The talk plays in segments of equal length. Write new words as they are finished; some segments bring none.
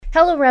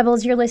Hello,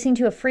 Rebels. You're listening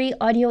to a free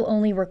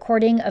audio-only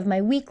recording of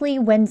my weekly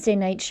Wednesday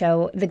night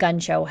show, The Gun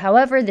Show.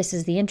 However, this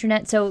is the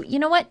internet, so you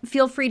know what?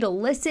 Feel free to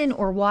listen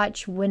or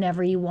watch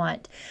whenever you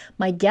want.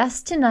 My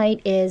guest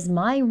tonight is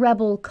my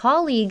Rebel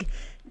colleague,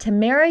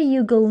 Tamara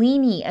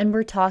Ugolini, and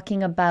we're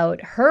talking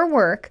about her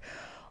work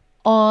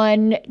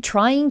on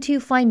trying to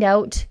find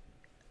out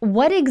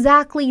what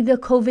exactly the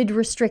COVID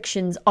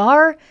restrictions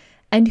are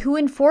and who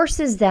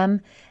enforces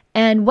them,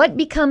 and what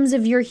becomes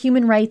of your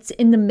human rights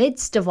in the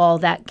midst of all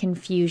that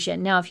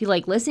confusion. Now, if you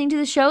like listening to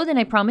the show, then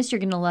I promise you're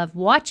going to love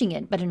watching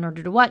it. But in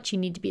order to watch, you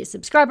need to be a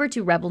subscriber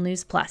to Rebel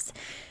News Plus.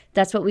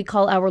 That's what we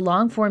call our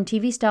long-form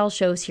TV-style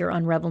shows here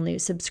on Rebel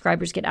News.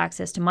 Subscribers get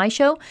access to my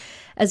show,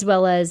 as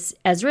well as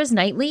Ezra's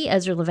nightly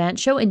Ezra Levant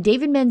show, and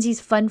David Menzies'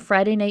 fun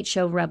Friday night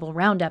show, Rebel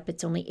Roundup.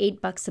 It's only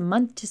 $8 a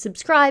month to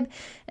subscribe,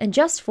 and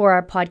just for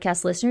our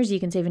podcast listeners, you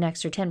can save an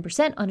extra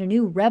 10% on a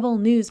new Rebel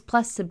News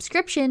Plus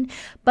subscription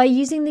by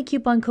using the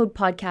coupon code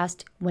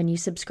podcast when you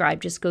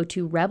subscribe. Just go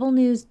to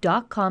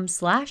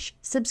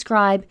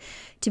rebelnews.com/subscribe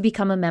to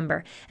become a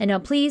member. And now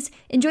please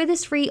enjoy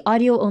this free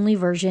audio-only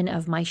version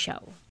of my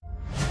show.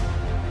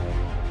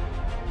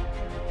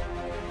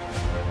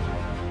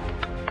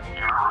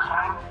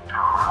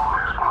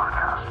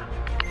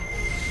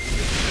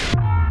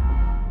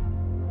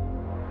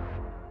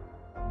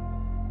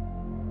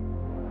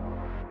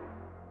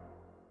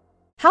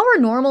 How are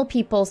normal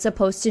people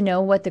supposed to know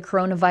what the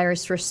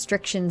coronavirus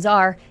restrictions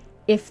are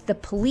if the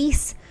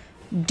police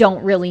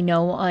don't really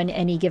know on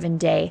any given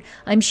day?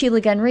 I'm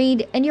Sheila Gunn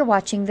Reid, and you're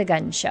watching The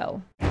Gun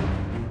Show.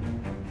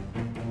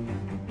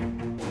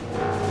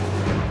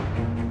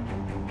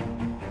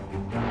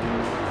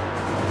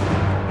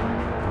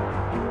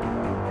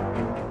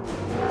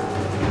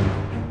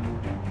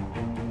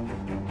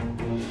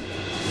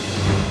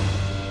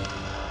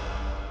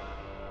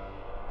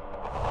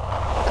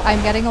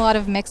 I'm getting a lot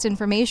of mixed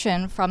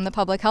information from the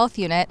public health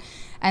unit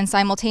and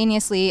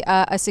simultaneously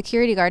a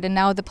security guard and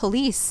now the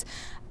police.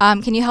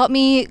 Can you help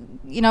me,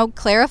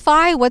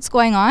 clarify what's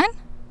going on?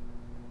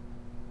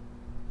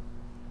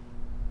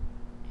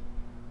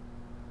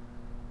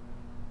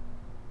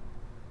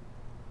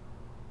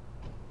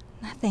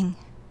 Nothing.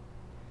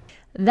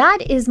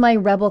 That is my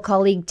Rebel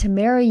colleague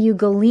Tamara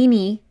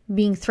Ugolini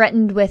being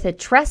threatened with a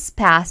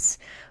trespass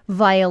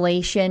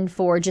violation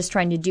for just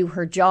trying to do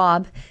her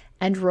job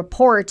and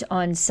report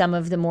on some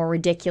of the more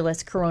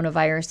ridiculous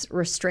coronavirus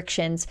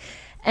restrictions.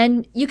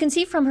 And you can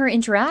see from her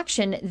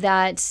interaction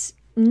that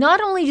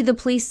not only do the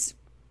police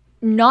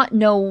not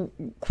know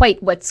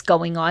quite what's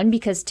going on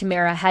because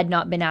Tamara had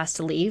not been asked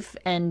to leave,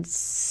 and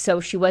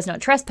so she was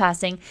not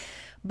trespassing,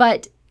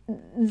 but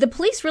the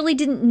police really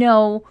didn't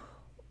know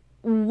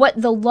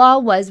what the law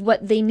was,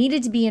 what they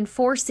needed to be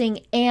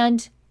enforcing,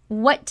 and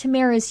what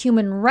Tamara's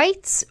human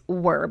rights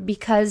were,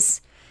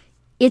 because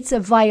it's a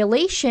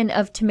violation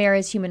of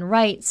Tamara's human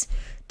rights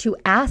to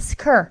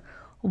ask her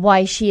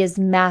why she is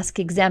mask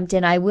exempt.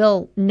 And I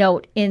will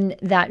note in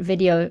that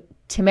video,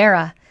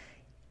 Tamara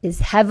is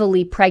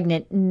heavily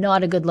pregnant,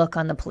 not a good look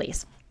on the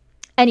police.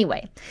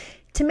 Anyway,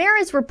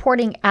 Tamara's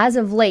reporting as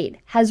of late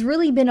has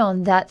really been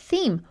on that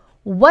theme.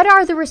 What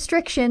are the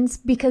restrictions?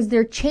 Because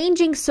they're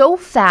changing so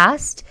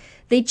fast.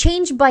 They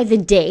change by the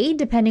day,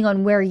 depending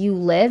on where you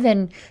live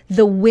and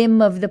the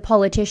whim of the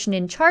politician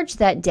in charge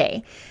that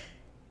day.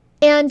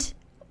 And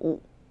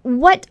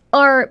what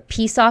are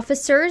peace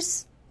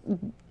officers,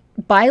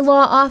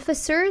 bylaw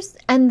officers,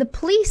 and the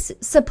police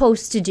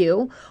supposed to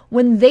do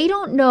when they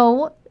don't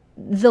know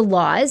the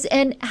laws?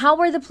 And how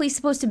are the police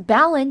supposed to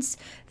balance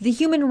the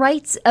human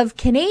rights of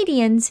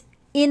Canadians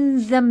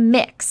in the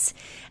mix?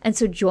 And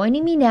so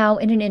joining me now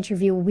in an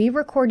interview we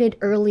recorded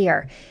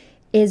earlier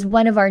is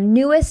one of our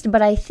newest,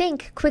 but I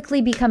think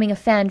quickly becoming a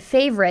fan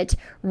favorite,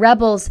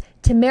 Rebels,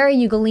 Tamara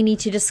Ugolini,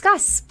 to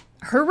discuss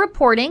her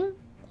reporting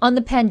on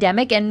the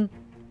pandemic and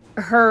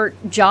her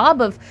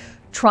job of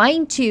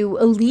trying to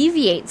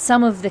alleviate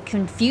some of the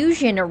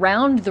confusion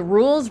around the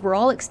rules we're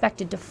all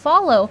expected to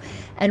follow,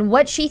 and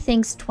what she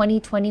thinks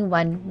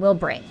 2021 will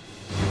bring.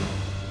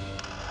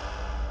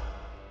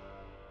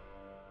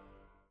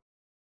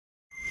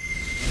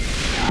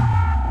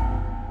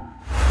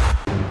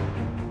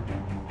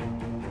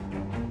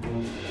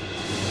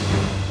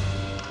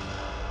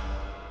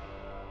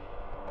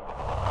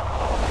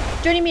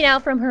 Joining me now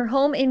from her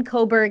home in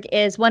Cobourg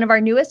is one of our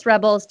newest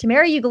Rebels,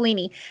 Tamara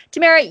Ugolini.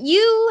 Tamara,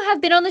 you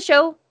have been on the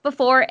show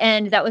before,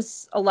 and that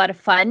was a lot of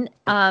fun.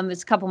 It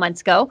was a couple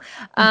months ago.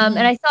 And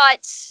I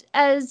thought,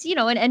 as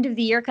an end of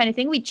the year kind of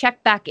thing, we'd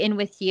check back in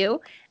with you.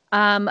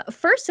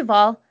 First of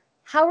all,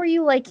 how are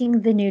you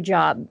liking the new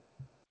job?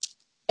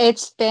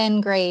 It's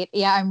been great.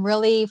 Yeah, I'm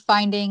really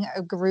finding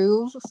a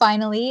groove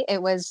finally.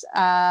 It was,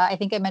 I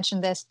think I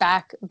mentioned this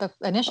back the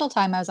initial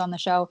time I was on the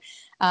show.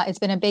 It's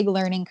been a big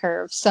learning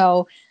curve.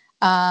 So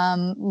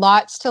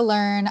lots to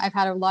learn. I've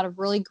had a lot of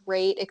really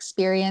great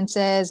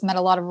experiences, met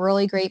a lot of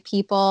really great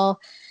people,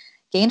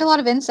 gained a lot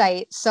of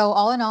insight. So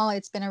all in all,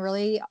 it's been a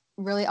really,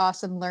 really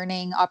awesome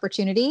learning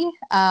opportunity.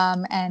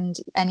 And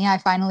yeah, I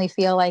finally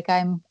feel like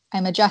I'm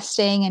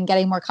adjusting and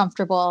getting more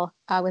comfortable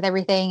with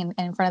everything and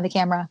in front of the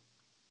camera.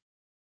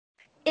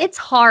 it's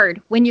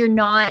hard when you're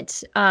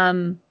not,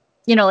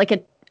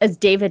 like as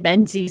David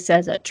Menzies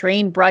says, a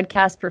trained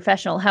broadcast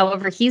professional.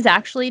 However, he's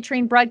actually a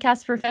trained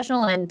broadcast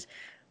professional, and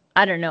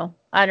I don't know.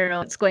 I don't know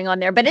what's going on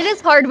there, but it is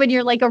hard when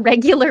you're like a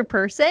regular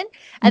person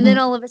and then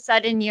Mhm. all of a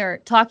sudden you're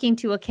talking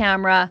to a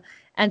camera,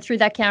 and through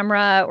that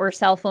camera or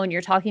cell phone,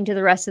 you're talking to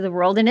the rest of the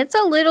world. And it's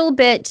a little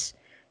bit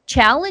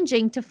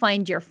challenging to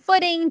find your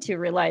footing, to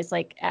realize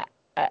like,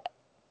 uh,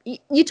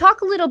 you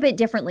talk a little bit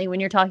differently when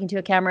you're talking to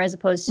a camera as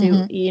opposed to,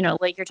 Mhm.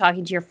 like you're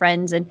talking to your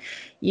friends, and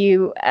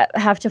you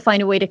have to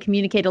find a way to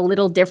communicate a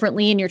little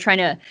differently. And you're trying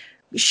to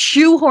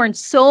shoehorn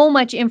so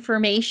much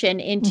information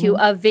into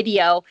Mhm. a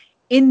video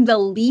in the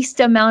least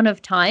amount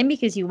of time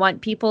because you want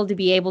people to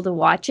be able to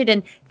watch it.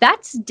 And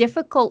that's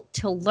difficult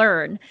to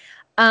learn.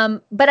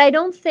 But I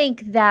don't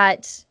think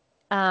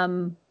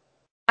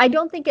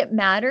it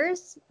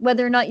matters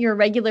whether or not you're a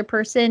regular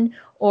person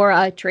or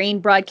a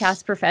trained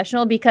broadcast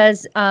professional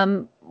because,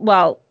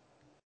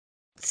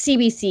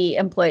 CBC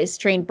employs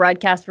trained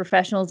broadcast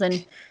professionals,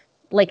 and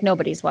like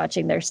nobody's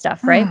watching their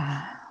stuff, right?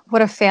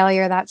 What a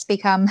failure that's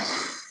become.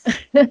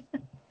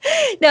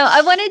 Now,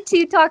 I wanted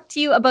to talk to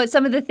you about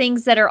some of the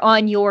things that are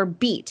on your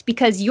beat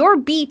because your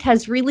beat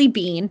has really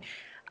been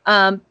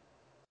um,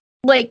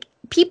 like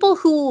people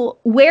who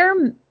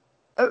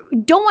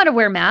don't want to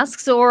wear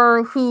masks,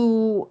 or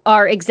who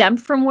are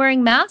exempt from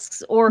wearing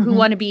masks, or who Mhm.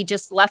 want to be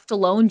just left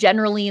alone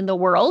generally in the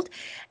world,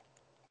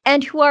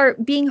 and who are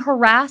being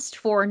harassed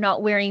for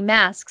not wearing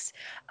masks.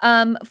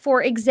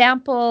 For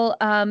example,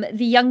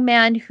 the young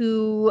man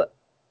who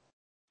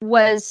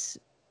was,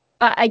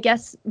 I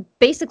guess,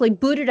 basically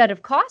booted out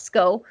of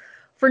Costco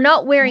for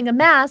not wearing a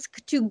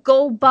mask to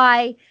go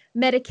buy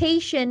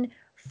medication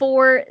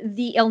for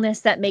the illness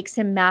that makes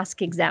him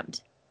mask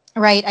exempt.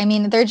 Right. I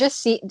mean, it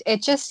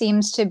just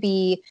seems to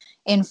be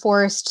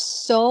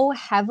enforced so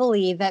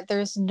heavily that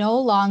there's no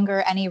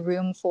longer any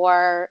room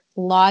for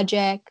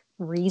logic,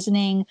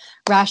 reasoning,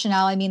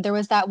 rationale. I mean, there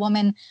was that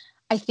woman,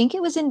 I think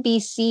it was in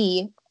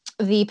BC,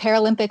 the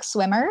Paralympic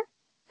swimmer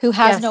who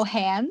has no Yes.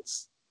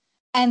 hands,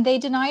 and they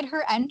denied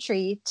her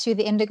entry to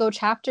the Indigo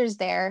chapters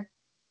there.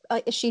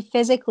 She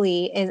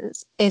physically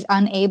is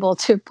unable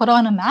to put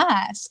on a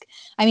mask.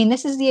 I mean,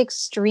 this is the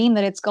extreme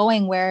that it's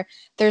going, where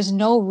there's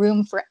no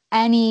room for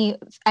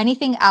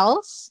anything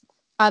else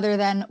other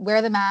than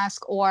wear the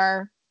mask,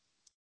 or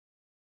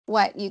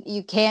what,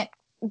 you can't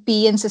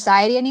be in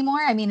society anymore.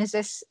 I mean, is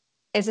this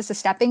a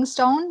stepping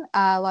stone?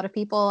 A lot of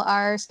people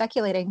are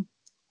speculating.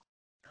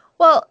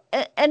 Well,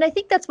 and I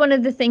think that's one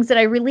of the things that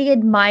I really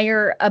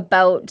admire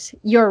about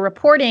your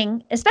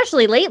reporting,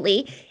 especially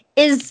lately,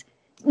 is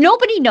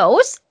nobody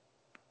knows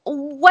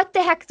what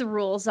the heck the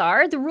rules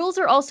are. The rules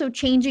are also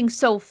changing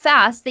so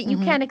fast that you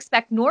Hmm. can't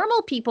expect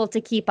normal people to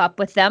keep up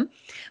with them,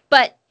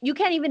 but you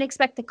can't even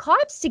expect the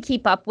cops to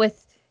keep up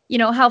with,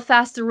 how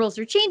fast the rules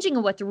are changing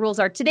and what the rules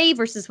are today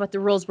versus what the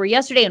rules were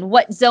yesterday, and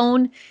what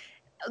zone,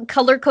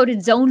 color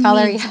coded zone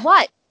Color, means yeah.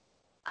 what.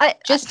 I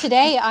Just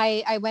today,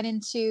 I went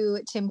into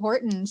Tim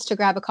Hortons to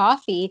grab a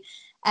coffee,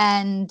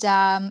 and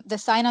the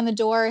sign on the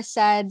door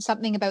said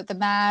something about the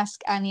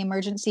mask and the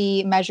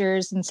Emergency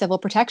Measures and Civil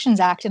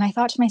Protections Act. And I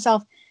thought to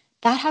myself,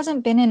 that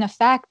hasn't been in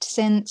effect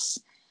since,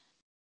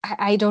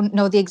 I don't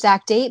know the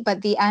exact date,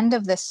 but the end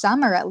of the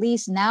summer at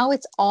least. Now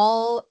it's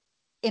all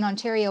in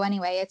Ontario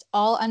anyway. It's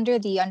all under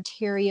the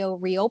Ontario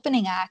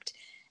Reopening Act.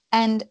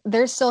 And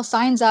there's still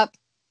signs up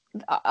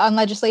on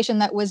legislation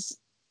that was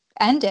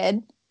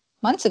ended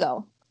months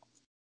ago.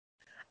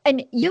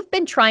 And you've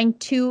been trying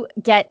to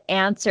get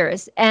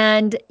answers,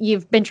 and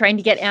you've been trying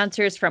to get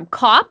answers from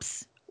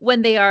cops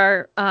when they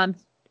are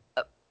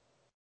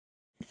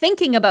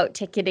thinking about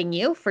ticketing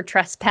you for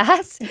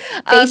trespass.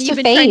 Face to You've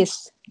been trying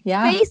face.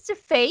 Yeah. face to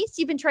face.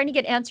 You've been trying to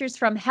get answers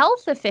from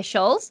health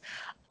officials,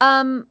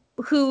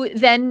 who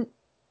then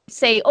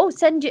say, "Oh,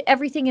 send you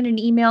everything in an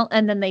email,"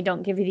 and then they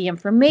don't give you the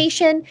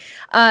information.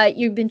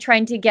 You've been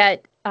trying to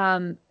get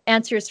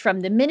answers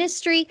from the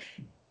ministry.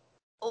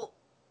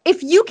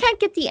 If you can't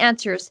get the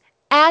answers,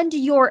 and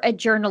you're a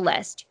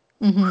journalist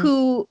Hmm.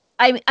 who,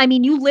 I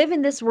mean, you live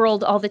in this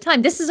world all the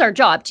time. This is our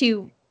job,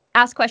 to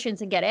ask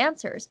questions and get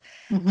answers.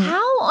 Hmm.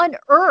 How on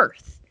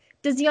earth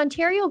does the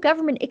Ontario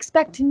government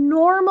expect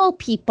normal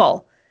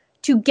people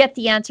to get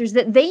the answers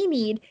that they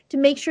need to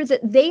make sure that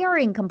they are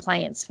in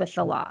compliance with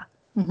the law?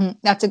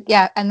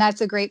 Yeah, and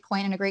that's a great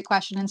point and a great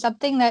question, and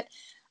something that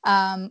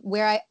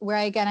where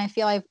I again I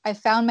feel I've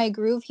found my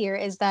groove here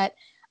is that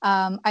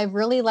I've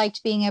really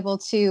liked being able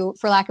to,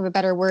 for lack of a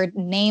better word,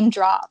 name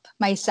drop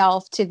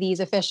myself to these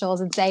officials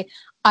and say,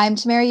 I'm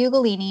Tamara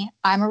Ugolini.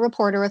 I'm a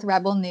reporter with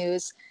Rebel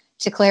News.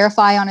 To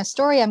clarify on a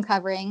story I'm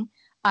covering,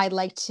 I'd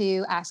like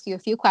to ask you a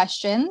few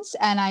questions,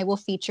 and I will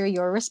feature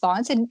your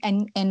response. And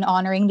in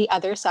honoring the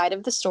other side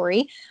of the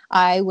story,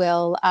 I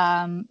will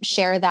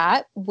share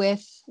that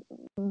with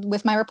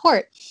my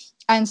report.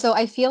 And so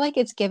I feel like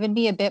it's given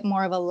me a bit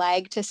more of a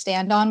leg to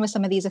stand on with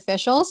some of these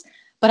officials.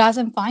 But as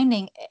I'm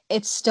finding,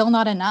 it's still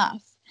not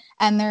enough.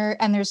 And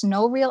there's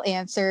no real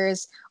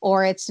answers,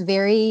 or it's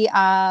very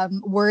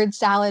word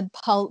salad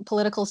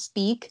political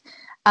speak.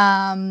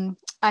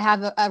 I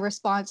have a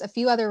response, a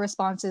few other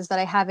responses that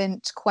I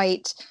haven't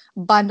quite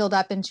bundled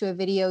up into a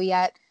video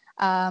yet.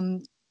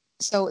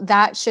 So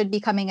that should be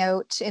coming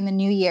out in the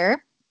new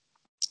year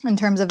in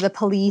terms of the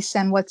police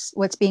and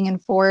what's being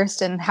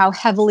enforced and how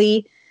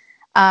heavily.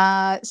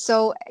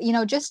 So,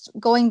 just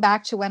going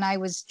back to when I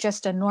was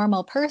just a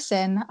normal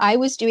person, I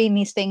was doing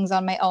these things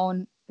on my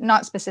own,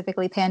 not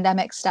specifically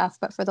pandemic stuff,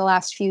 but for the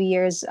last few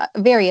years,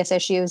 various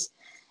issues,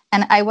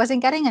 and I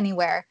wasn't getting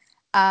anywhere.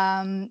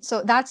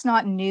 So that's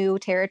not new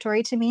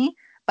territory to me,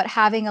 but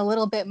having a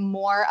little bit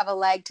more of a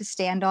leg to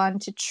stand on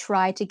to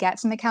try to get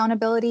some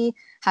accountability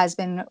has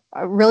been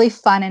a really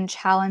fun and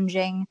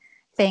challenging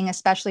thing,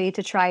 especially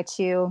to try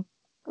to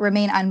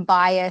remain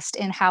unbiased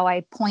in how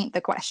I point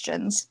the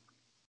questions.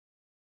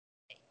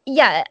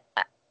 Yeah.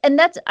 And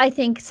that's, I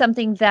think,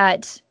 something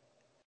that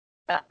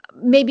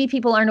maybe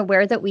people aren't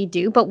aware that we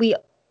do, but we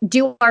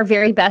do our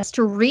very best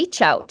to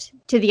reach out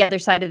to the other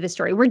side of the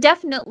story. We're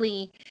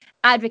definitely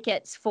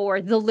advocates for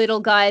the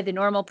little guy, the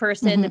normal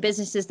person, the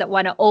businesses that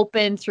want to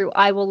open through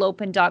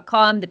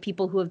iwillopen.com, the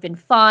people who have been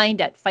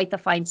fined at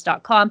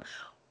fightthefines.com.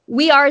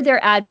 We are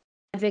their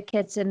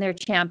advocates and their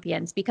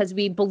champions because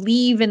we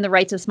believe in the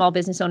rights of small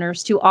business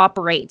owners to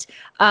operate.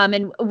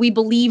 And we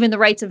believe in the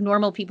rights of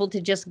normal people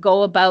to just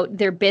go about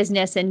their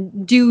business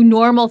and do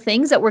normal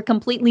things that were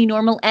completely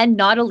normal and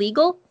not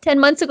illegal 10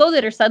 months ago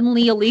that are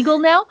suddenly illegal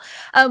now.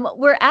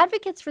 We're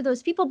advocates for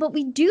those people, but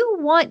we do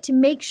want to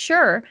make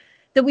sure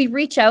that we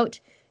reach out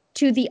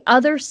to the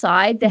other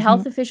side, the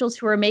health officials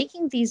who are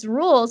making these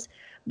rules,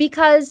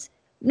 because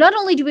not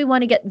only do we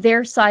want to get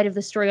their side of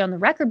the story on the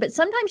record, but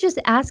sometimes just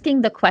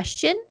asking the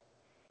question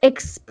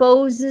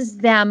exposes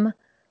them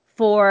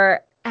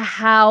for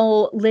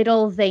how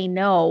little they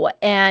know.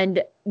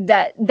 And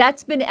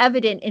that's been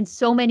evident in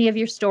so many of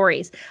your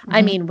stories.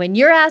 I mean, when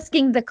you're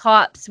asking the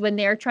cops, when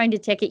they're trying to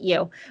ticket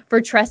you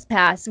for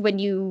trespass, when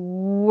you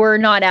were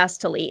not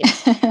asked to leave,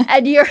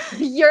 and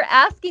you're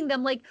asking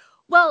them like,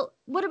 well,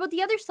 what about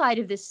the other side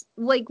of this?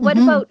 Like, what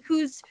about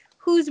who's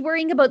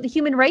worrying about the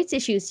human rights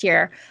issues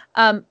here?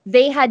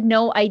 They had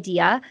no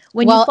idea.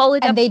 When you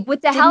followed up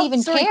with the health,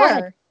 didn't even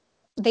care.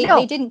 They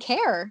didn't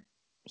care.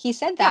 He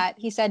said that.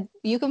 He said,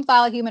 you can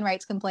file a human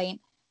rights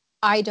complaint.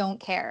 I don't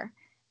care.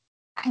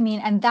 I mean,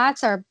 and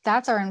that's our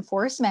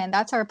enforcement.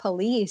 That's our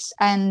police.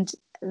 And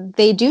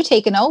they do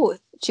take an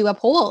oath to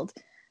uphold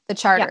the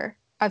Charter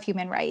of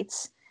Human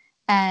Rights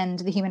and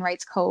the Human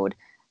Rights Code.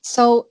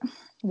 So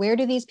where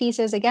do these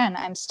pieces, again,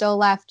 I'm still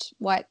left,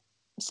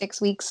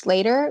 6 weeks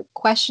later,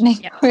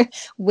 questioning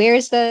where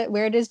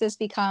does this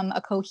become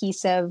a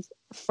cohesive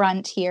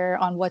front here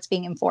on what's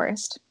being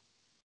enforced?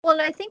 Well,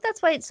 and I think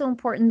that's why it's so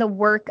important, the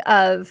work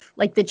of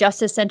like the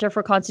Justice Center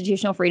for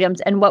Constitutional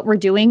Freedoms and what we're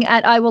doing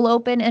at I Will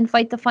Open and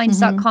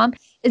fightthefines.com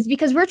is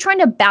because we're trying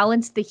to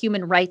balance the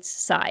human rights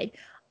side.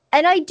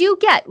 And I do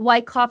get why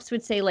cops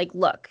would say, like,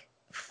 look,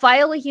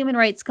 file a human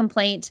rights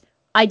complaint.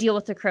 I deal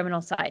with the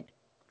criminal side.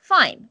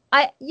 Fine.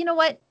 You know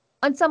what?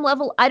 On some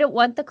level, I don't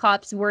want the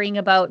cops worrying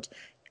about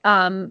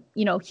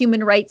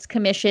Human Rights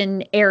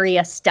Commission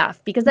area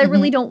stuff, because I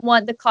really don't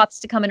want the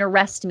cops to come and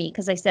arrest me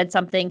because I said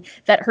something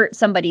that hurt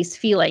somebody's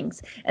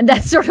feelings. And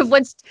that's sort of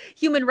what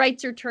human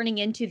rights are turning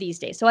into these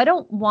days. So I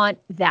don't want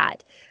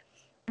that.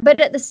 But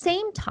at the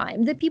same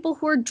time, the people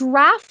who are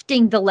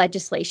drafting the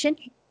legislation,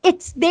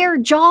 it's their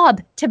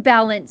job to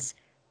balance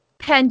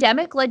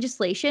pandemic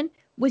legislation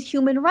with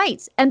human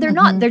rights. And they're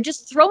not. They're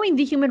just throwing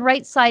the human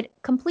rights side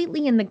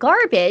completely in the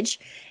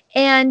garbage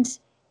and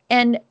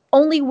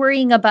only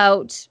worrying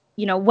about,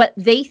 what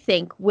they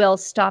think will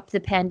stop the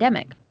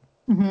pandemic.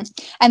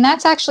 And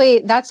that's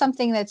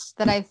something that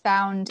I've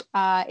found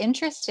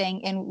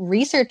interesting in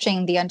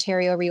researching the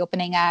Ontario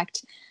Reopening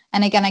Act.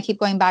 And again, I keep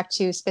going back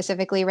to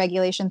specifically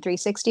Regulation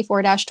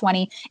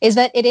 364-20, is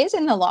that it is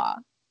in the law.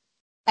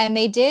 And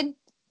they did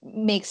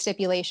make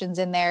stipulations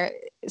in there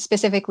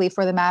specifically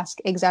for the mask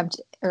exempt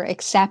or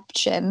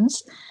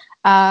exceptions.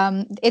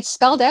 It's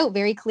spelled out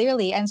very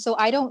clearly. And so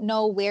I don't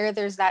know where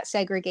there's that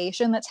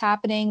segregation that's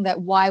happening,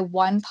 that why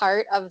one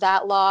part of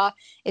that law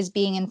is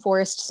being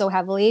enforced so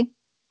heavily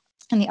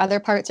and the other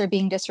parts are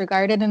being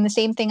disregarded. And the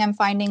same thing I'm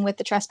finding with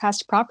the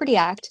Trespass Property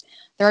Act.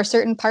 There are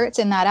certain parts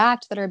in that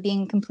act that are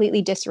being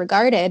completely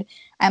disregarded,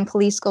 and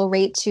police go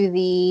right to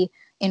the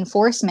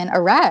enforcement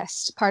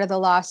arrest part of the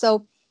law.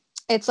 So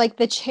it's like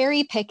the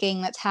cherry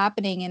picking that's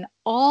happening in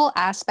all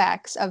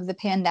aspects of the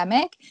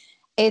pandemic.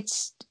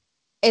 It's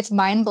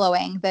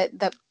mind-blowing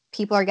that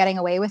people are getting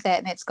away with it,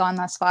 and it's gone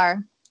thus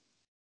far.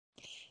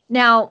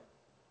 Now,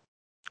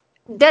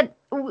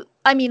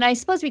 I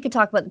suppose we could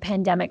talk about the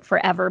pandemic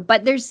forever,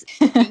 but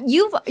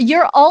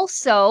you're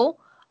also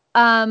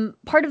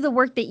part of the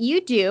work that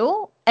you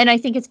do, and I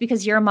think it's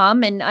because you're a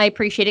mom, and I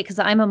appreciate it because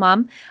I'm a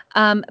mom,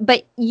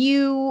 but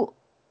you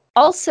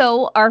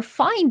also are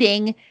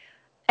finding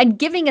and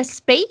giving a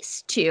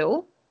space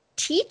to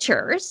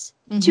teachers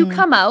to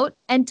come out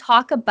and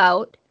talk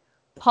about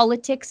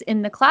politics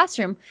in the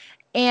classroom,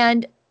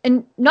 and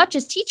not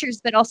just teachers,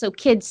 but also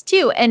kids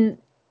too. And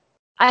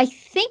I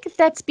think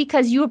that's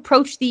because you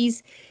approach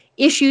these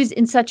issues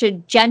in such a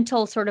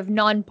gentle, sort of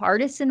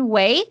nonpartisan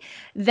way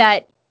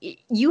that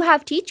you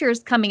have teachers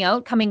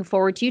coming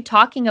forward to you,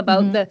 talking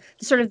about the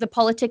sort of the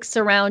politics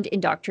around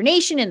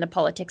indoctrination and the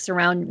politics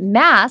around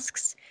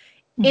masks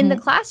in the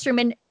classroom.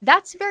 And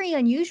that's very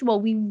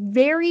unusual. We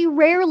very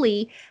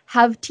rarely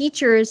have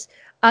teachers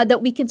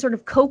that we can sort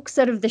of coax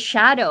out of the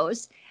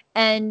shadows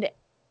and,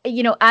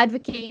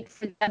 advocate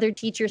for the other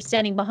teachers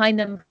standing behind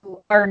them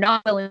who are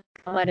not willing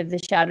to come out of the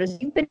shadows.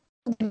 You've been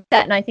able to do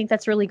that, and I think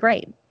that's really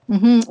great.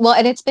 Well,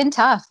 and it's been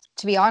tough,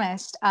 to be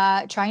honest,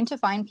 trying to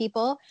find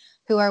people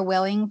who are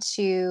willing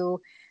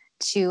to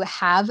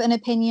have an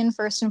opinion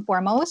first and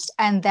foremost,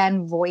 and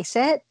then voice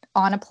it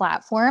on a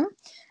platform.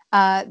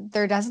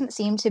 There doesn't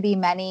seem to be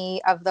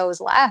many of those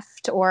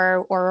left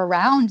or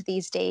around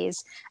these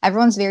days.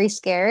 Everyone's very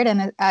scared,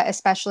 and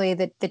especially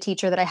the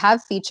teacher that I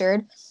have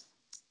featured.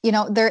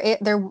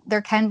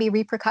 There can be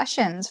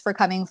repercussions for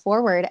coming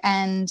forward.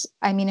 And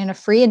I mean, in a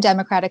free and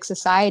democratic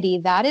society,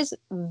 that is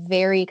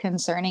very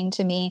concerning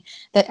to me,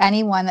 that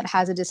anyone that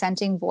has a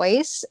dissenting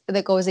voice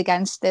that goes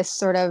against this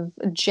sort of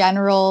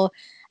general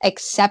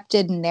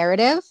accepted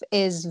narrative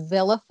is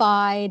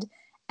vilified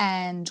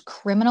and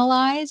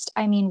criminalized.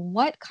 I mean,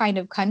 what kind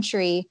of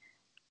country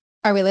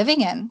are we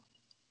living in?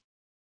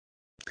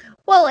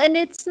 Well, and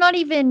it's not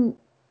even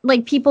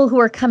like people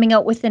who are coming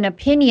out with an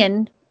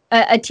opinion.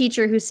 A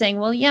teacher who's saying,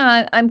 well,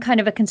 yeah, I'm kind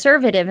of a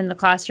conservative in the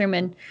classroom.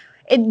 And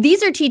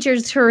these are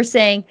teachers who are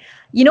saying,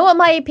 you know what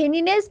my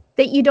opinion is?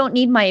 That you don't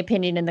need my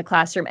opinion in the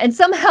classroom. And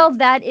somehow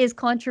that is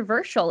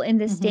controversial in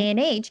this day and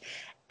age.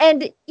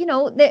 And,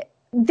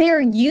 their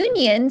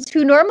unions,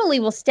 who normally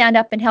will stand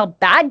up and help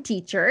bad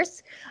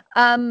teachers,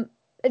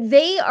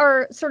 they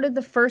are sort of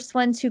the first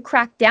ones who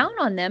crack down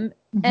on them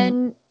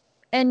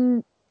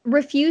and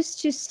refuse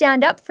to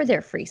stand up for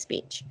their free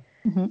speech.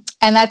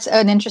 And that's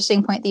an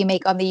interesting point that you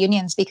make on the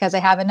unions, because I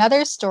have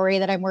another story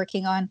that I'm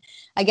working on,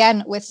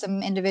 again, with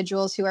some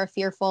individuals who are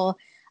fearful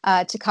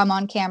to come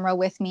on camera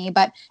with me,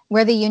 but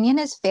where the union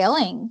is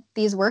failing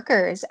these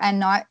workers and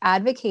not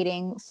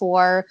advocating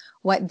for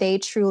what they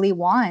truly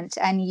want,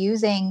 and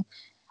using,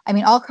 I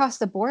mean, all across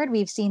the board,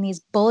 we've seen these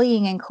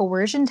bullying and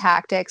coercion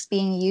tactics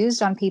being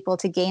used on people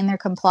to gain their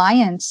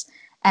compliance.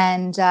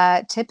 And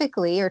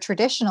typically, or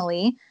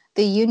traditionally,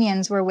 the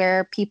unions were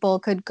where people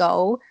could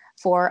go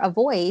for a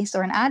voice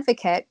or an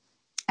advocate.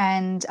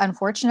 And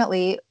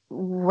unfortunately,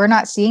 we're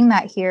not seeing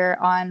that here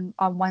on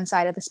one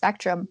side of the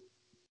spectrum.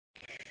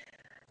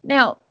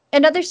 Now,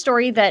 another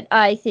story that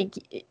I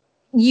think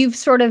you've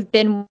sort of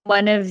been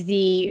one of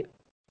the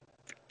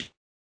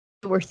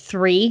 2 or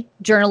 3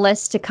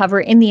 journalists to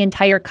cover in the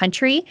entire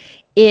country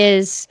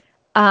is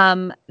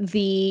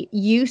the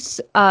use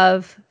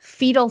of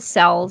fetal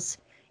cells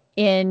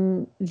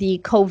in the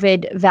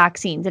COVID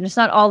vaccines. And it's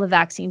not all the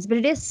vaccines, but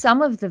it is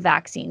some of the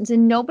vaccines.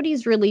 And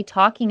nobody's really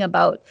talking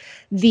about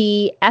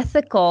the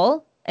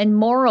ethical and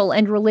moral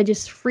and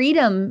religious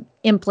freedom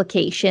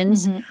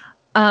implications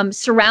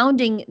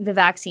surrounding the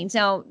vaccines.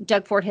 Now,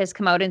 Doug Ford has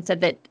come out and said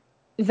that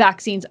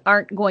vaccines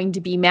aren't going to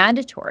be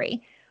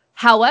mandatory.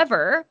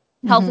 However,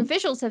 health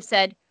officials have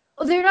said,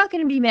 oh, they're not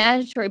going to be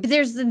mandatory, but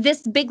there's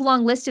this big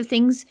long list of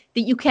things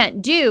that you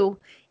can't do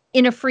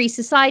in a free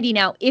society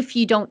now if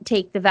you don't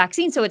take the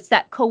vaccine. So it's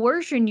that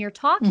coercion you're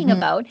talking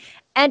about.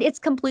 And it's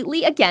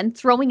completely, again,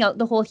 throwing out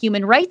the whole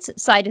human rights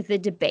side of the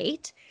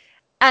debate.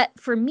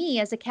 For me,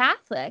 as a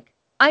Catholic,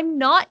 I'm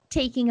not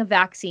taking a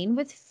vaccine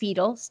with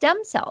fetal stem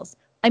cells.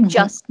 I'm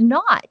just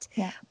not.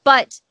 Yeah.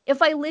 But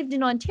if I lived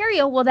in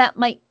Ontario, well, that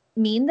might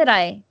mean that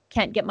I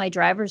can't get my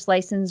driver's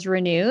license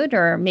renewed,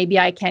 or maybe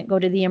I can't go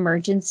to the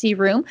emergency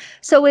room.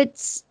 So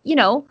it's,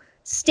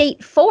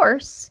 state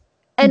force.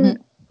 And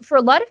for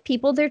a lot of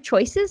people, their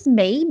choices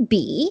may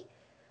be,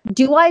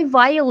 do I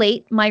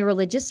violate my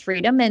religious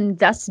freedom and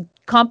thus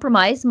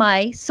compromise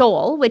my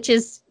soul, which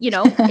is,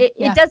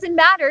 it doesn't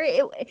matter.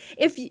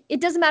 It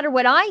doesn't matter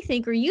what I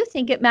think or you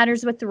think, it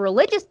matters what the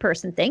religious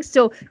person thinks.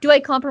 So do I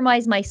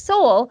compromise my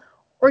soul,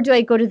 or do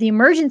I go to the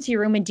emergency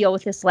room and deal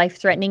with this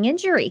life-threatening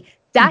injury?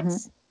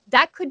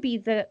 That could be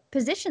the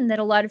position that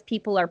a lot of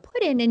people are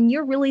put in, and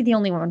you're really the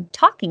only one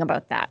talking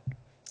about that.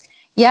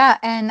 Yeah.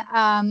 And,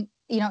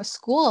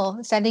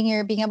 school,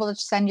 being able to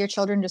send your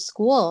children to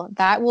school,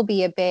 that will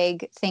be a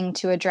big thing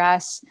to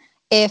address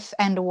if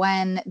and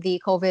when the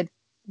COVID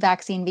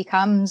vaccine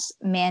becomes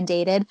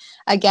mandated.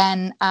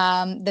 Again,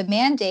 the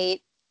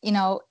mandate, it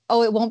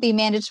won't be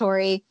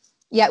mandatory,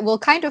 yet will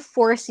kind of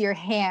force your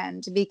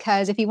hand,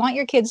 because if you want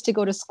your kids to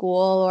go to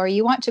school, or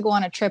you want to go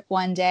on a trip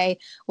one day,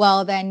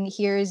 well, then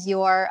here's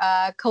your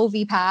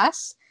COVID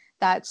pass.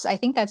 I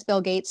think that's Bill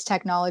Gates'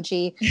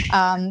 technology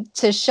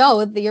to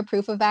show your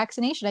proof of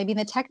vaccination. I mean,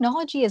 the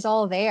technology is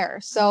all there.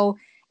 So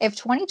if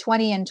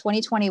 2020 and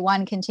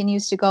 2021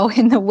 continues to go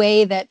in the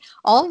way that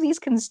all of these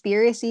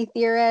conspiracy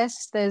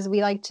theorists, as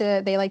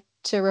they like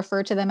to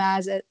refer to them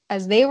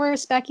as they were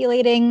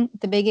speculating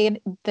the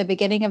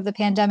beginning of the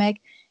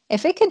pandemic,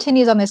 if it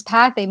continues on this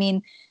path, I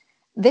mean,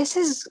 this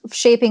is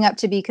shaping up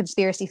to be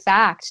conspiracy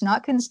fact,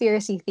 not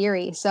conspiracy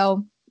theory.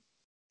 So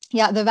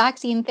yeah, the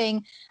vaccine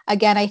thing,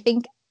 again, I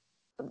think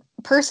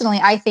personally,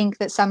 I think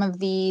that some of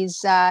these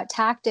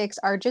tactics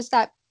are just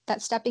that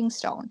stepping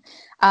stone.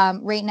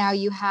 Right now,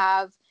 you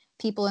have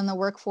people in the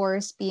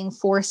workforce being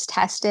force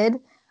tested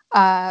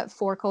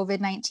for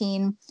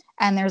COVID-19,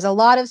 and there's a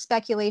lot of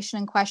speculation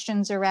and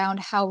questions around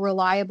how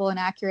reliable and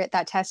accurate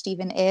that test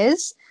even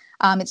is.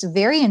 It's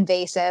very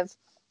invasive.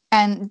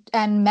 And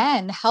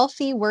men,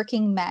 healthy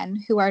working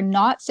men who are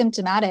not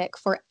symptomatic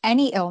for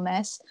any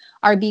illness,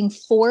 are being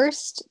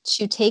forced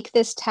to take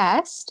this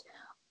test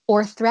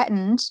or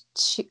threatened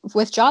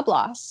with job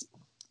loss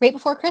right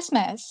before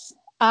Christmas.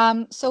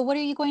 So what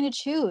are you going to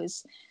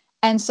choose?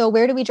 And so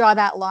where do we draw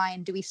that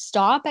line? Do we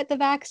stop at the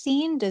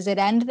vaccine? Does it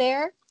end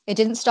there? It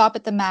didn't stop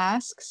at the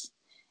masks.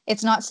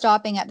 It's not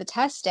stopping at the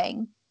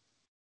testing.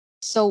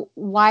 So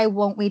why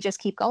won't we just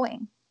keep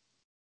going?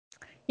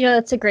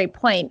 That's a great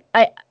point.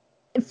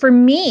 For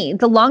me,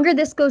 the longer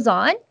this goes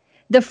on,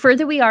 the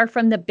further we are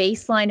from the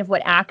baseline of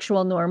what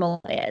actual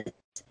normal is.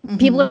 Mm-hmm.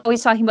 People are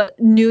always talking about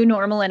new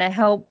normal, and I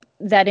hope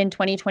that in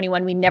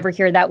 2021 we never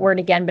hear that word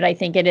again, but I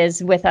think it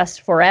is with us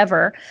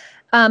forever.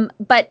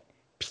 But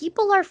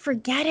people are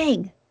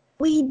forgetting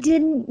we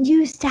didn't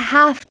used to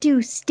have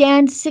to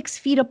stand 6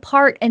 feet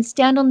apart and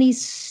stand on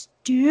these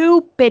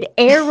stupid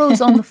arrows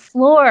on the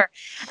floor.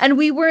 And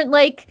we weren't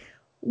like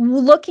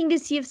looking to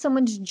see if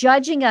someone's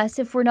judging us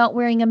if we're not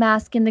wearing a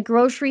mask in the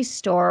grocery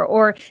store,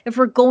 or if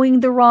we're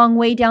going the wrong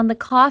way down the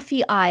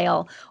coffee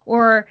aisle,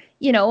 or,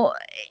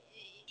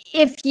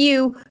 if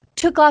you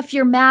took off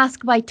your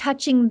mask by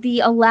touching the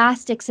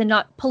elastics and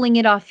not pulling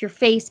it off your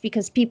face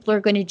because people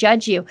are going to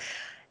judge you.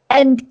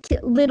 And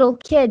little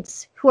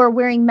kids who are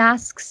wearing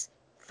masks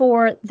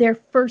for their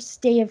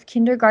first day of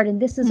kindergarten,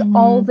 this is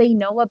all they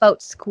know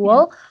about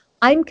school. Yeah.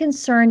 I'm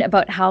concerned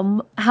about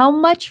how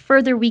much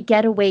further we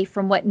get away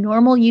from what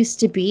normal used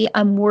to be.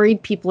 I'm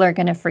worried people are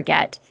going to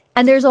forget.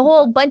 And there's a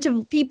whole bunch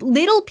of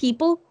little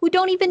people who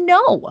don't even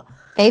know.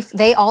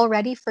 They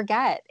already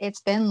forget. It's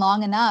been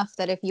long enough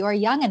that if you're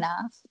young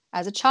enough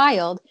as a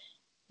child,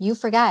 you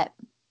forget.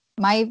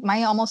 My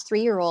almost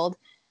 3-year-old,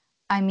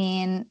 I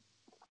mean,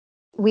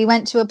 we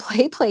went to a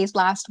play place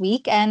last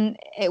week, and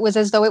it was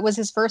as though it was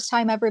his first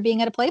time ever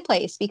being at a play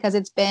place, because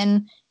it's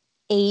been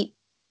 8-9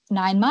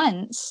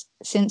 months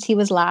since he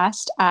was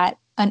last at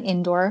an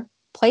indoor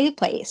play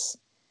place.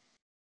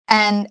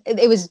 And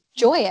it was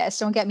joyous.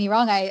 Don't get me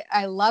wrong.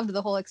 I loved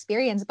the whole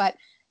experience, but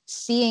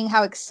seeing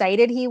how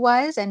excited he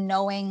was and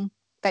knowing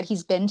that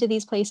he's been to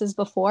these places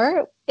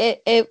before,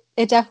 it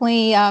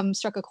definitely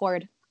struck a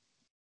chord.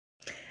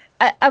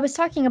 I was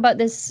talking about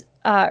this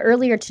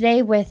earlier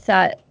today with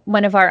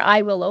one of our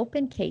I Will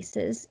Open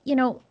cases.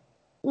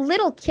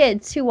 Little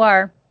kids who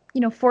are,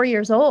 4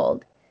 years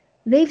old,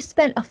 they've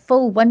spent a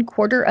full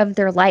 1/4 of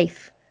their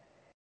life.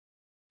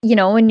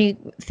 When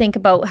you think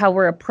about how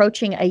we're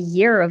approaching a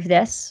year of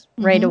this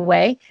right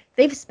away,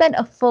 they've spent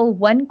a full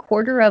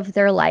 1/4 of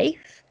their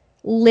life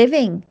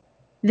living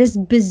this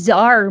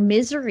bizarre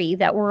misery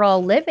that we're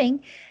all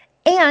living.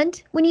 And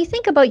when you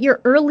think about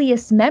your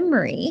earliest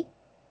memory,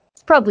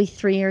 it's probably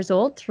 3 years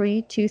old,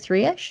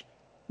 3-ish.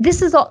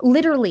 This is all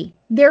literally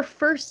their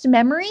first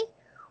memory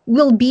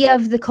will be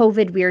of the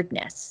COVID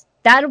weirdness.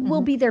 That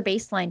will be their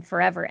baseline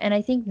forever. And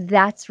I think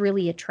that's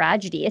really a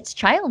tragedy. It's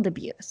child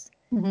abuse.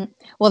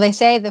 Well, they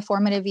say the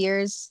formative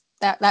years,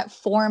 that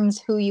forms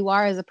who you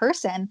are as a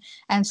person.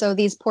 And so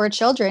these poor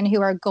children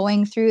who are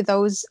going through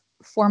those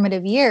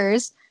formative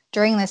years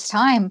during this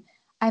time,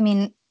 I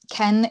mean,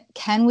 can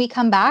we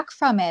come back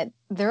from it?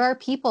 There are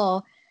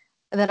people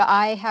that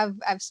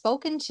I've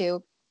spoken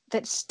to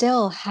that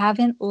still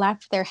haven't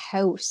left their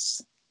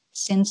house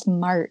since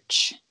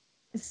March.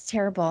 It's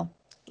terrible.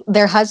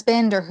 Their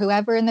husband or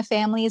whoever in the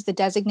family is the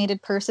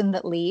designated person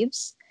that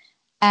leaves.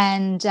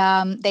 And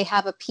they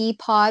have a pee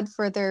pod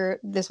for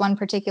this one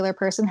particular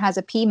person has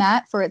a pee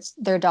mat for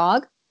their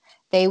dog.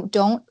 They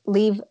don't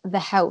leave the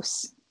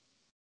house.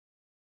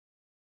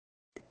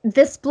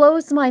 This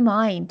blows my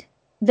mind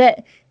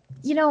that,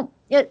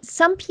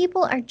 some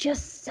people are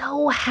just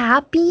so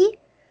happy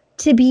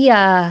to be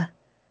a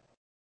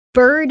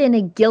bird in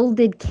a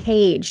gilded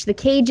cage. The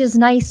cage is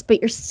nice,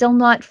 but you're still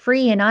not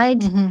free. And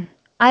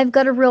I've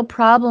got a real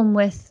problem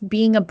with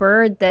being a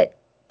bird that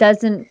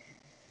doesn't,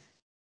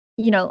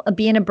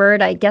 being a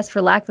bird, I guess,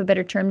 for lack of a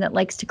better term, that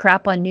likes to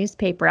crap on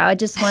newspaper. I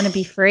just want to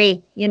be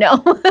free, Give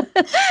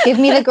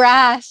me the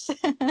grass.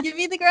 Give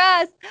me the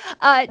grass.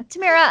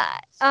 Tamara,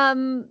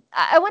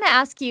 I want to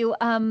ask you,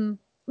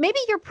 maybe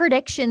your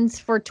predictions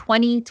for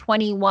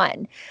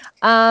 2021.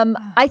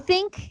 I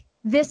think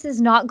this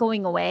is not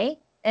going away.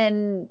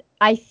 And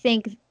I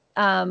think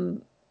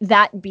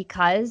that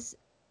because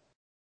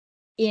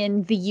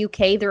in the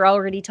UK, they're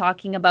already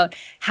talking about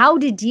how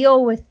to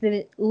deal with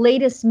the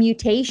latest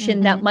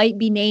mutation that might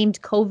be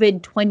named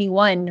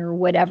COVID-21 or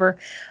whatever.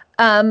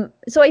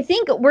 So I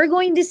think we're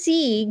going to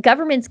see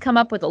governments come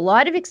up with a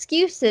lot of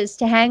excuses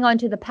to hang on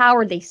to the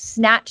power they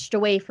snatched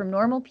away from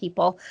normal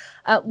people.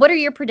 What are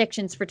your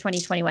predictions for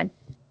 2021?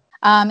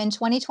 In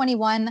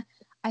 2021,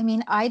 I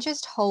mean, I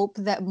just hope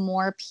that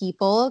more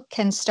people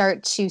can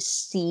start to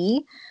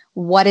see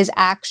what is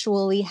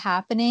actually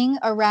happening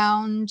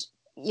around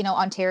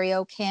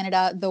Ontario,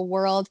 Canada, the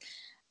world,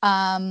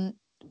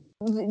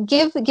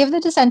 give the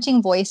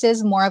dissenting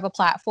voices more of a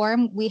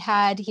platform. We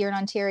had here in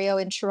Ontario,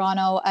 in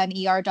Toronto, an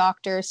ER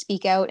doctor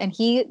speak out, and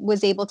he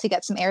was able to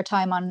get some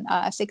airtime on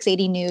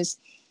 680 News.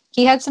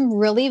 He had some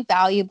really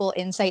valuable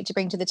insight to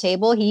bring to the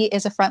table. He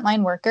is a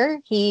frontline worker.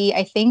 He,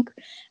 I think,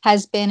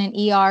 has been an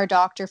ER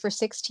doctor for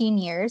 16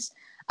 years.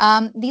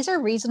 These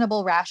are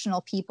reasonable, rational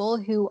people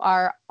who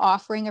are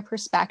offering a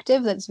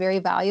perspective that's very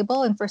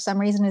valuable and for some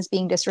reason is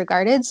being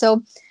disregarded.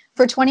 So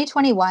for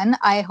 2021,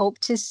 I hope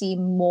to see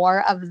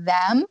more of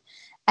them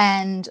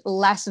and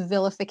less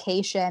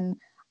vilification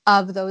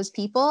of those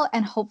people.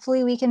 And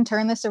hopefully we can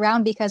turn this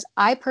around, because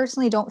I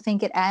personally don't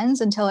think it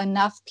ends until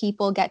enough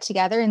people get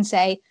together and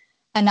say,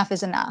 enough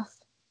is enough.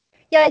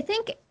 Yeah, I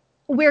think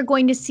we're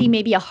going to see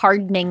maybe a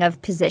hardening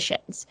of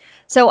positions.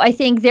 So I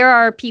think there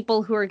are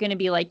people who are going to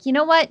be like, you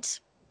know what?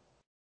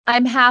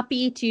 I'm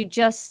happy to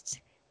just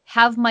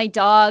have my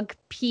dog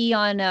pee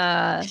on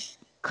a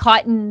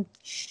cotton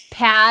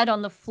pad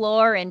on the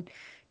floor and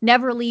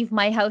never leave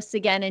my house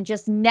again and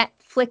just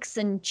Netflix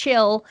and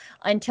chill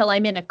until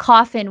I'm in a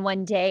coffin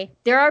one day.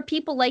 There are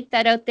people like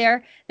that out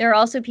there. There are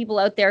also people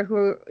out there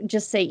who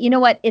just say, you know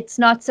what? It's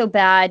not so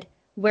bad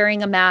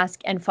wearing a mask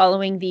and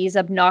following these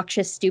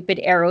obnoxious, stupid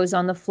arrows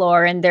on the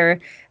floor. And they're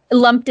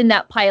lumped in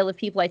that pile of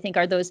people, I think,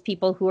 are those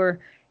people who are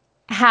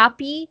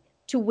happy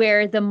to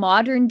wear the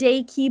modern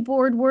day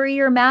keyboard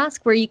warrior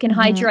mask where you can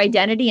hide your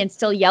identity and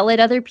still yell at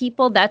other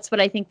people. That's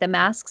what I think the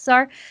masks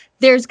are.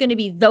 There's going to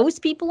be those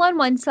people on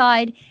one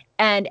side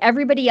and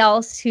everybody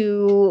else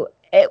who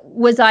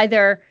was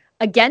either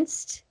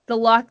against the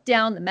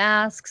lockdown, the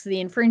masks,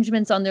 the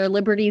infringements on their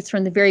liberties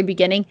from the very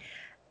beginning.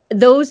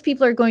 Those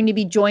people are going to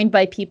be joined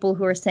by people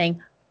who are saying,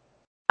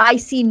 I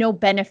see no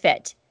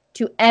benefit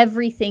to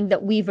everything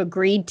that we've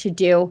agreed to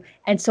do,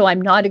 and so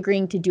I'm not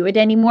agreeing to do it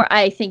anymore.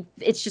 I think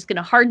it's just going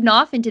to harden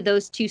off into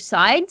those two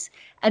sides,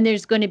 and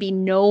there's going to be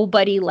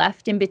nobody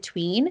left in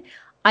between.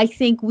 I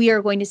think we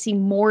are going to see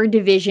more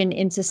division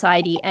in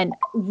society and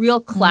real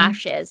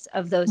clashes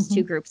of those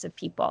two groups of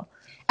people.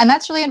 And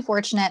that's really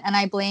unfortunate. And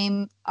I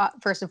blame,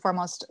 first and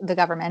foremost, the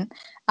government,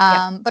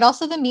 but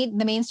also the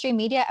mainstream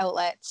media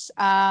outlets.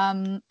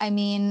 I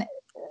mean,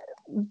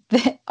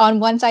 on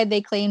one side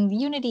they claim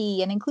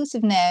unity and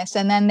inclusiveness,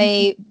 and then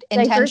they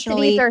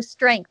intentionally... Diversity is our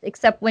strength,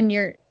 except when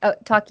you're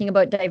talking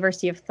about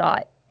diversity of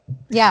thought.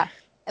 Yeah.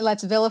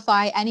 Let's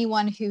vilify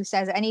anyone who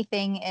says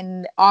anything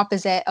in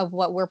opposite of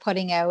what we're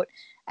putting out.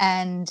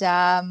 And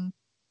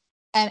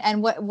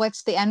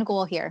what's the end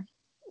goal here?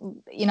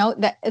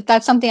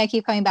 That's something I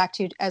keep coming back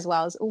to as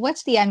well, is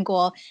what's the end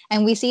goal?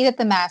 And we see that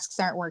the masks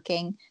aren't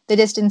working. The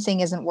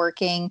distancing isn't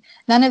working.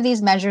 None of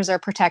these measures are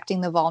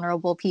protecting the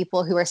vulnerable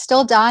people who are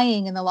still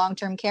dying in the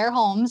long-term care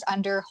homes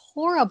under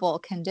horrible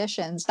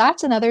conditions.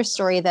 That's another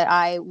story that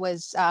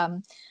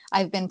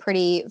I've been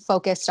pretty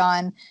focused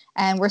on,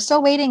 and we're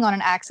still waiting on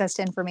an access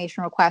to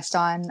information request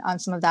on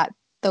some of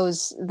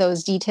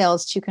those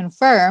details to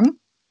confirm.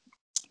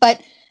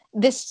 But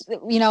this,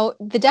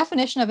 the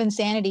definition of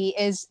insanity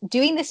is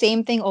doing the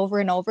same thing over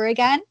and over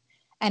again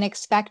and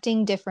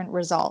expecting different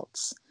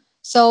results.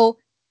 So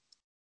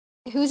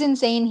who's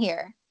insane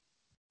here?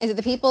 Is it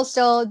the people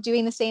still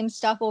doing the same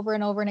stuff over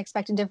and over and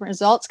expecting different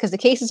results? Because the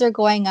cases are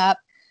going up.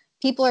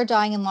 People are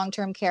dying in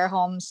long-term care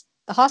homes.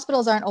 The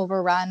hospitals aren't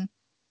overrun.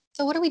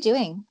 So what are we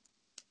doing?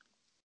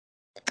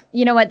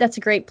 You know what? That's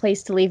a great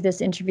place to leave this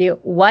interview.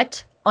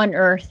 What on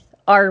earth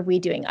are we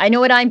doing? I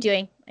know what I'm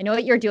doing. I know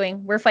what you're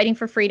doing. We're fighting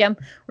for freedom.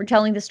 We're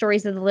telling the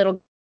stories of the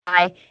little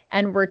guy,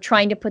 and we're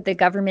trying to put the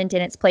government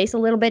in its place a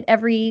little bit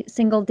every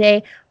single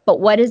day. But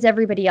what is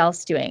everybody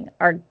else doing?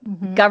 Our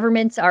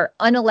governments, our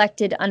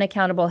unelected,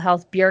 unaccountable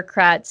health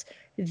bureaucrats,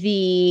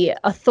 the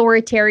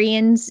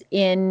authoritarians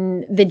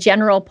in the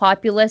general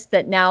populace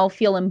that now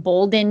feel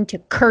emboldened to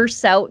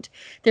curse out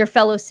their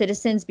fellow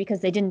citizens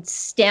because they didn't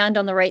stand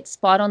on the right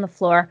spot on the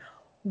floor.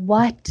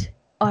 What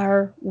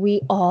are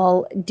we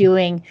all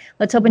doing?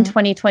 Let's hope in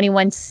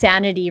 2021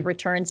 sanity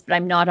returns, but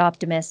I'm not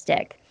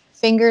optimistic.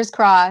 Fingers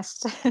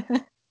crossed.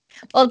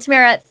 Well,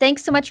 Tamara,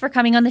 thanks so much for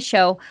coming on the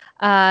show.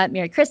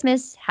 Merry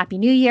Christmas, Happy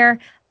New Year.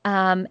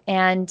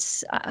 And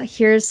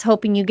here's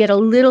hoping you get a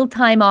little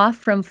time off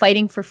from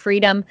fighting for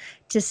freedom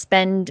to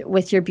spend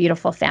with your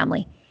beautiful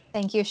family.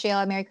 Thank you,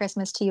 Sheila. Merry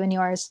Christmas to you and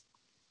yours.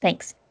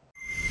 Thanks.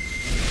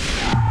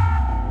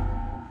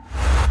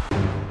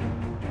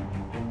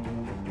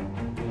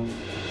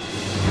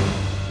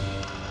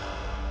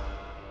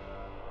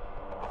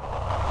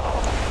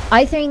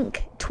 I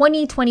think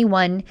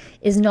 2021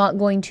 is not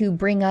going to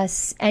bring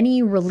us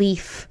any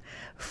relief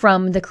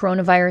from the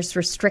coronavirus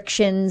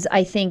restrictions.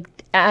 I think,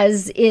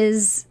 as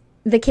is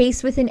the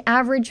case with an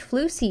average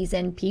flu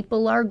season,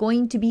 people are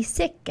going to be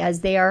sick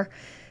as they are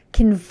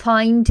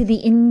confined to the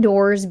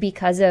indoors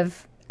because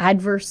of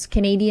adverse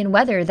Canadian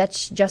weather.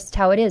 That's just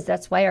how it is.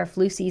 That's why our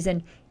flu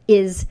season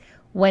is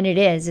when it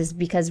is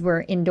because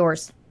we're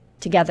indoors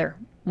together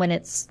when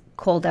it's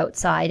cold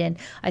outside. And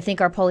I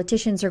think our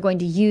politicians are going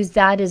to use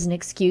that as an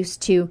excuse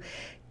to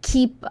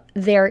keep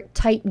their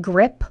tight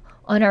grip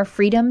on our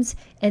freedoms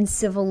and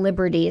civil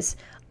liberties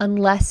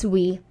unless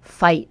we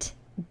fight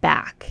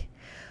back.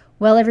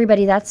 Well,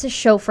 everybody, that's the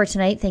show for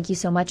tonight. Thank you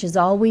so much, as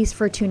always,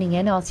 for tuning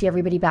in. I'll see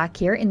everybody back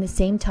here in the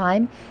same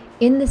time,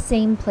 in the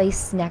same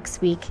place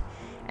next week.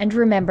 And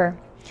remember,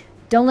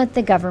 don't let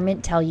the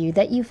government tell you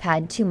that you've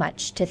had too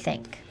much to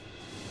think.